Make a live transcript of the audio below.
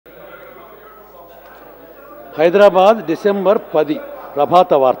Hyderabad December 10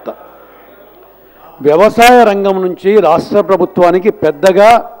 ప్రభాత వార్త. వ్యవసాయ రంగం నుంచి రాష్ట్ర ప్రభుత్వానికి పెద్దగా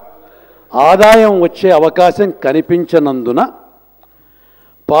ఆదాయం వచ్చే అవకాశం కనిపించనందున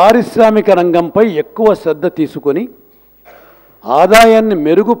పారిశ్రామిక రంగంపై ఎక్కువ శ్రద్ధ తీసుకొని ఆదాయాన్ని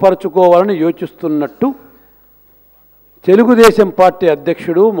మెరుగుపరుచుకోవాలని యోచిస్తున్నట్టు తెలుగుదేశం పార్టీ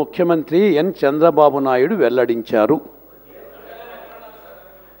అధ్యక్షుడు ముఖ్యమంత్రి ఎన్ చంద్రబాబు నాయుడు వెల్లడించారు.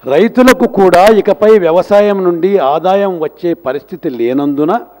 రైతులకు కూడా ఇకపై వ్యవసాయం నుండి ఆదాయం వచ్చే పరిస్థితి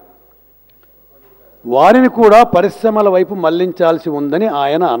లేనందున వారిని కూడా పరిశ్రమల వైపు మళ్లించాల్సి ఉందని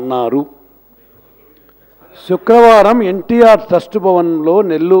ఆయన అన్నారు. శుక్రవారం ఎన్టీఆర్ ట్రస్ట్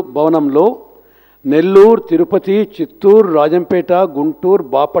భవనంలో నెల్లూరు, తిరుపతి, చిత్తూరు, రాజంపేట, గుంటూరు,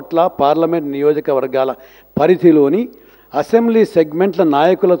 బాపట్ల పార్లమెంట్ నియోజకవర్గాల పరిధిలోని అసెంబ్లీ సెగ్మెంట్ల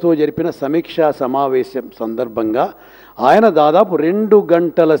నాయకులతో జరిపిన సమీక్షా సమావేశం సందర్భంగా ఆయన దాదాపు 2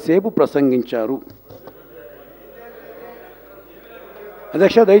 గంటల సేపు ప్రసంగించారు.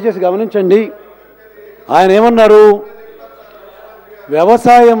 అధ్యక్ష, దయచేసి గమనించండి. ఆయన ఏమన్నారు?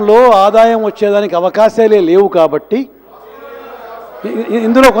 వ్యవసాయంలో ఆదాయం వచ్చేదానికి అవకాశాలే లేవు కాబట్టి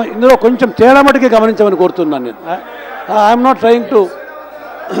ఇందులో కొంచెం తేడా మటుకే గమనించమని కోరుతున్నాను నేను. ఐఎమ్ నాట్ ట్రయింగ్ టు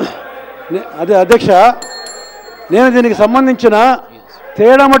అదే అధ్యక్ష, నేను దీనికి సంబంధించిన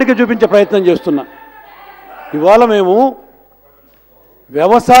తేడా మటుకే చూపించే ప్రయత్నం చేస్తున్నా. ఇవాళ మేము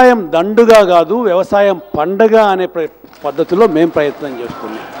వ్యవసాయం దండుగా కాదు, వ్యవసాయం పండగ అనే పద్ధతిలో మేము ప్రయత్నం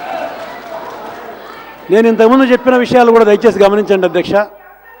చేస్తున్నాం. నేను ఇంతకుముందు చెప్పిన విషయాలు కూడా దయచేసి గమనించండి అధ్యక్ష.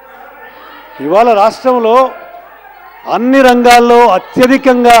 ఇవాళ రాష్ట్రంలో అన్ని రంగాల్లో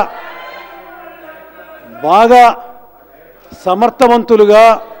అత్యధికంగా బాగా సమర్థవంతులుగా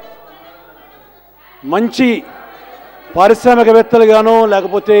మంచి పారిశ్రామికవేత్తలుగానో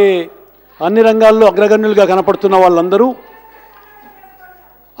లేకపోతే అన్ని రంగాల్లో అగ్రగణ్యులుగా కనపడుతున్న వాళ్ళందరూ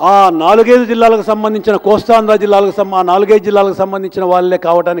ఆ 4-5 జిల్లాలకు సంబంధించిన కోస్తాంధ్ర జిల్లాలకు 4-5 జిల్లాలకు సంబంధించిన వాళ్ళే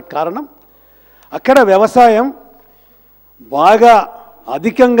కావడానికి కారణం అక్కడ వ్యవసాయం బాగా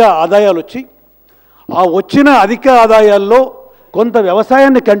అధికంగా ఆదాయాలు వచ్చి ఆ వచ్చిన అధిక ఆదాయాల్లో కొంత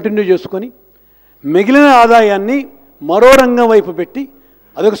వ్యవసాయాన్ని కంటిన్యూ చేసుకొని మిగిలిన ఆదాయాన్ని మరో రంగం వైపు పెట్టి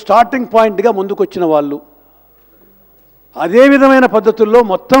అదొక స్టార్టింగ్ పాయింట్గా ముందుకొచ్చిన వాళ్ళు. అదే విధమైన పద్ధతుల్లో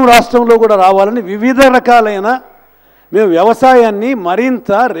మొత్తం రాష్ట్రంలో కూడా రావాలని వివిధ రకాలైన మేము వ్యవసాయాన్ని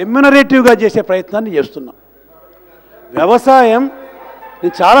మరింత రెమ్యునరేటివ్గా చేసే ప్రయత్నాన్ని చేస్తున్నాం. వ్యవసాయం,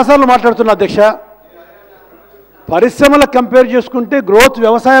 నేను చాలాసార్లు మాట్లాడుతున్నా అధ్యక్ష, పరిశ్రమలకు కంపేర్ చేసుకుంటే గ్రోత్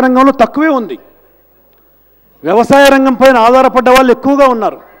వ్యవసాయ రంగంలో తక్కువే ఉంది. వ్యవసాయ రంగం పైన ఆధారపడ్డ వాళ్ళు ఎక్కువగా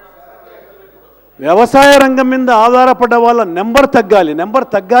ఉన్నారు. వ్యవసాయ రంగం మీద ఆధారపడ్డ వాళ్ళ నెంబర్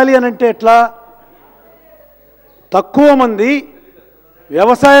తగ్గాలి అని అంటే ఎట్లా? తక్కువ మంది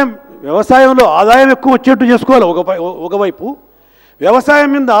వ్యవసాయంలో ఆదాయం ఎక్కువ వచ్చేట్టు చేసుకోవాలి ఒకవైపు, వ్యవసాయం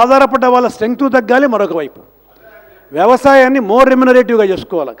మీద ఆధారపడ్డ వాళ్ళ స్ట్రెంగ్త్ తగ్గాలి మరొక వైపు, వ్యవసాయాన్ని మోర్ రెమ్యునరేటివ్గా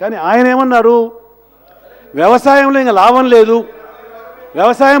చేసుకోవాలి. కానీ ఆయన ఏమన్నారు? వ్యవసాయంలో ఇంకా లాభం లేదు,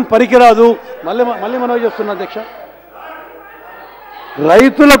 వ్యవసాయం పనికిరాదు. మళ్ళీ మనవి చేస్తున్నా అధ్యక్ష,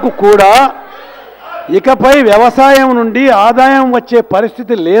 రైతులకు కూడా ఇకపై వ్యవసాయం నుండి ఆదాయం వచ్చే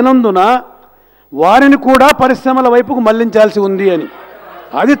పరిస్థితి లేనందున వారిని కూడా పరిశ్రమల వైపుకు మళ్లించాల్సి ఉంది అని.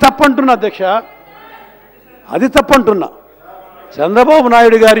 అది తప్పంటున్నా అధ్యక్ష, అది తప్పంటున్నా. చంద్రబాబు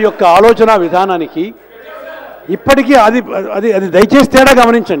నాయుడు గారి యొక్క ఆలోచన విధానానికి ఇప్పటికీ అది దయచేసి తేడా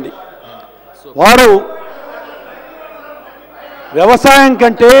గమనించండి. వారు వ్యవసాయం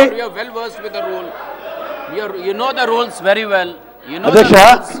కంటే అధ్యక్ష,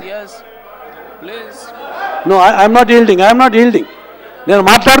 నో, ఐఎమ్ నాట్ ఈల్డింగ్. నేను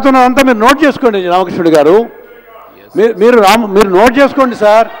మాట్లాడుతున్నదంతా మీరు నోట్ చేసుకోండి రామకృష్ణుడు గారు. మీరు నోట్ చేసుకోండి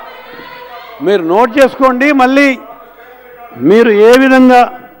సార్, మీరు నోట్ చేసుకోండి. మళ్ళీ మీరు ఏ విధంగా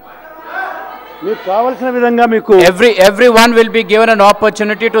మీకు కావాల్సిన విధంగా మీకు everyone will be given an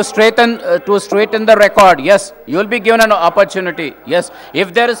opportunity to straighten the record. Yes, you will be given an opportunity. Yes, if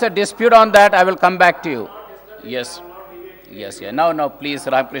there is a dispute on that, I will come back to you. Yes. Yeah. Now please,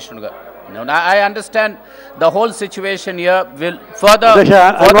 Ramakrishna garu. No, I understand the whole situation here will further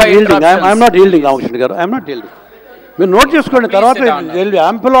I'm not yielding Ramakrishna garu. I'm not yielding. మీరు note చేసుకోండి. తర్వాత there will be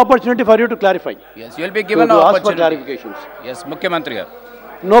ample opportunity for you to clarify. Yes, you will be given an opportunity. Ask for clarifications. Yes, Mukhyamantri garu.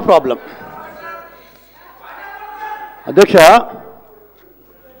 No problem. అధ్యక్ష,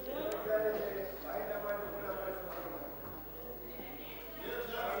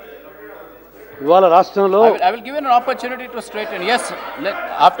 ఇవాళ రాష్ట్రంలో I will give you an opportunity to straighten. Yes,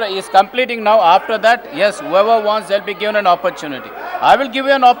 after he is completing now, after that, yes, whoever wants, they'll be given an opportunity. I will give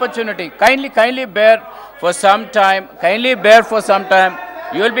you an opportunity. Kindly bear for some time.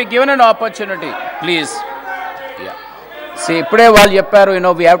 You will be given an opportunity, please. Yeah. ఇప్పుడే వాళ్ళు చెప్పారు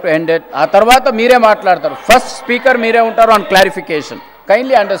we have to end it. ఆ తర్వాత మీరే మాట్లాడతారు. First speaker మీరే ఉంటారు on clarification.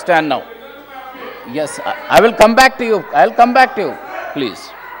 Kindly understand now. Yes, I will come back to you please.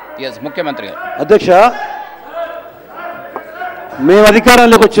 Yes, ముఖ్యమంత్రి గారు. అధ్యక్ష, మేము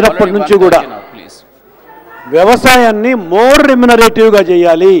అధికారంలోకి వచ్చినప్పటి నుంచి కూడా వ్యవసాయాన్ని మోర్ రెమ్యునరేటివ్గా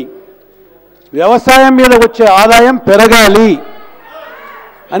చేయాలి, వ్యవసాయం మీద వచ్చే ఆదాయం పెరగాలి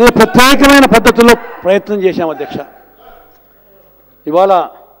అనే ప్రత్యేకమైన పద్ధతిలో ప్రయత్నం చేశాం అధ్యక్ష. ఇవాళ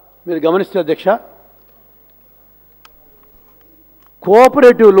మీరు గమనిస్తే అధ్యక్ష,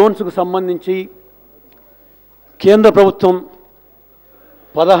 కోఆపరేటివ్ లోన్స్కు సంబంధించి కేంద్ర ప్రభుత్వం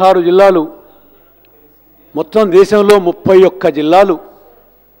 16 జిల్లాలు, మొత్తం దేశంలో 31 జిల్లాలు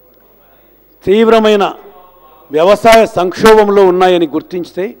తీవ్రమైన వ్యవసాయ సంక్షోభంలో ఉన్నాయని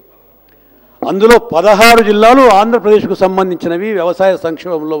గుర్తించితే అందులో 16 జిల్లాలు ఆంధ్రప్రదేశ్కు సంబంధించినవి వ్యవసాయ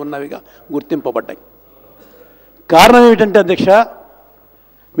సంక్షోభంలో ఉన్నవిగా గుర్తింపబడ్డాయి. కారణం ఏమిటంటే అధ్యక్ష,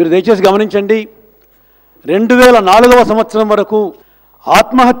 మీరు దయచేసి గమనించండి, 2004వ సంవత్సరం వరకు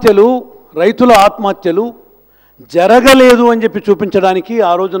ఆత్మహత్యలు, రైతుల ఆత్మహత్యలు జరగలేదు అని చెప్పి చూపించడానికి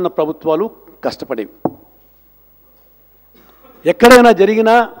ఆ రోజున్న ప్రభుత్వాలు కష్టపడేవి. ఎక్కడైనా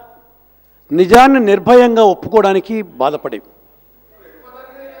జరిగినా నిజాన్ని నిర్భయంగా ఒప్పుకోవడానికి బాధపడేవి.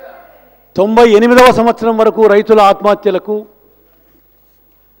 98వ సంవత్సరం వరకు రైతుల ఆత్మహత్యలకు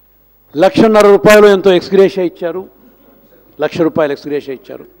 1,50,000 రూపాయలు ఎంతో ఎక్స్గ్రేషియా ఇచ్చారు, 1,00,000 రూపాయలు ఎక్స్గ్రేషియా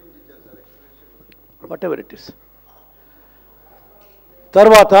ఇచ్చారు. What ever it is.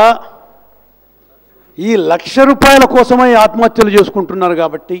 తర్వాత ఈ 1,00,000 రూపాయల కోసమే ఆత్మహత్యలు చేసుకుంటున్నారు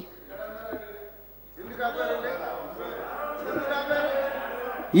కాబట్టి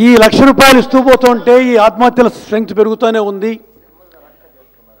ఈ 1,00,000 రూపాయలు ఇస్తూ పోతుంటే ఈ ఆత్మహత్యల స్ట్రెంగ్త్ పెరుగుతూనే ఉంది.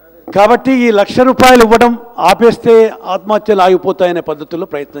 కాబట్టి ఈ 1,00,000 రూపాయలు ఇవ్వడం ఆపేస్తే ఆత్మహత్యలు ఆగిపోతాయనే పద్ధతుల్లో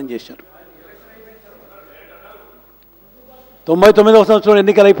ప్రయత్నం చేశారు. 99వ సంవత్సరం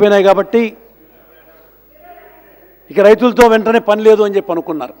ఎన్నికలు అయిపోయినాయి కాబట్టి ఇక రైతులతో వెంటనే పని లేదు అని చెప్పి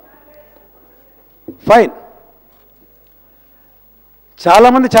అనుకున్నారు. ఫైన్.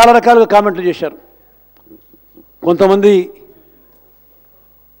 చాలామంది చాలా రకాలుగా కామెంట్లు చేశారు. కొంతమంది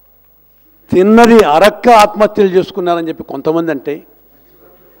తిన్నది అరక్క ఆత్మహత్యలు చేసుకున్నారని చెప్పి కొంతమంది అంటే,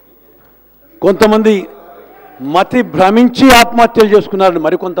 కొంతమంది మతి భ్రమించి ఆత్మహత్యలు చేసుకున్నారని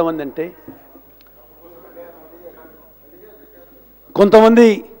మరికొంతమంది అంటే, కొంతమంది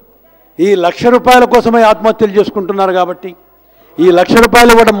ఈ 1,00,000 రూపాయల కోసమే ఆత్మహత్యలు చేసుకుంటున్నారు కాబట్టి ఈ 1,00,000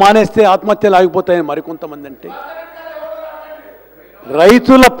 రూపాయలు ఇవ్వడం మానేస్తే ఆత్మహత్యలు ఆగిపోతాయని మరికొంతమంది అంటే,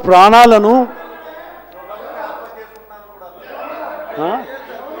 రైతుల ప్రాణాలను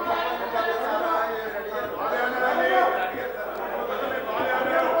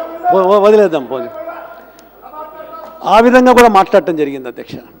వదిలేద్దాం పోనీ, ఆ విధంగా కూడా మాట్లాడటం జరిగింది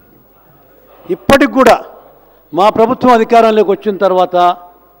అధ్యక్ష. ఇప్పటికి కూడా మా ప్రభుత్వం అధికారంలోకి వచ్చిన తర్వాత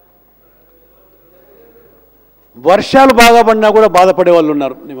వర్షాలు బాగా పడినా కూడా బాధపడే వాళ్ళు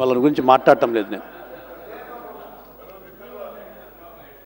ఉన్నారు. నేను వాళ్ళ గురించి మాట్లాడటం లేదు. నేను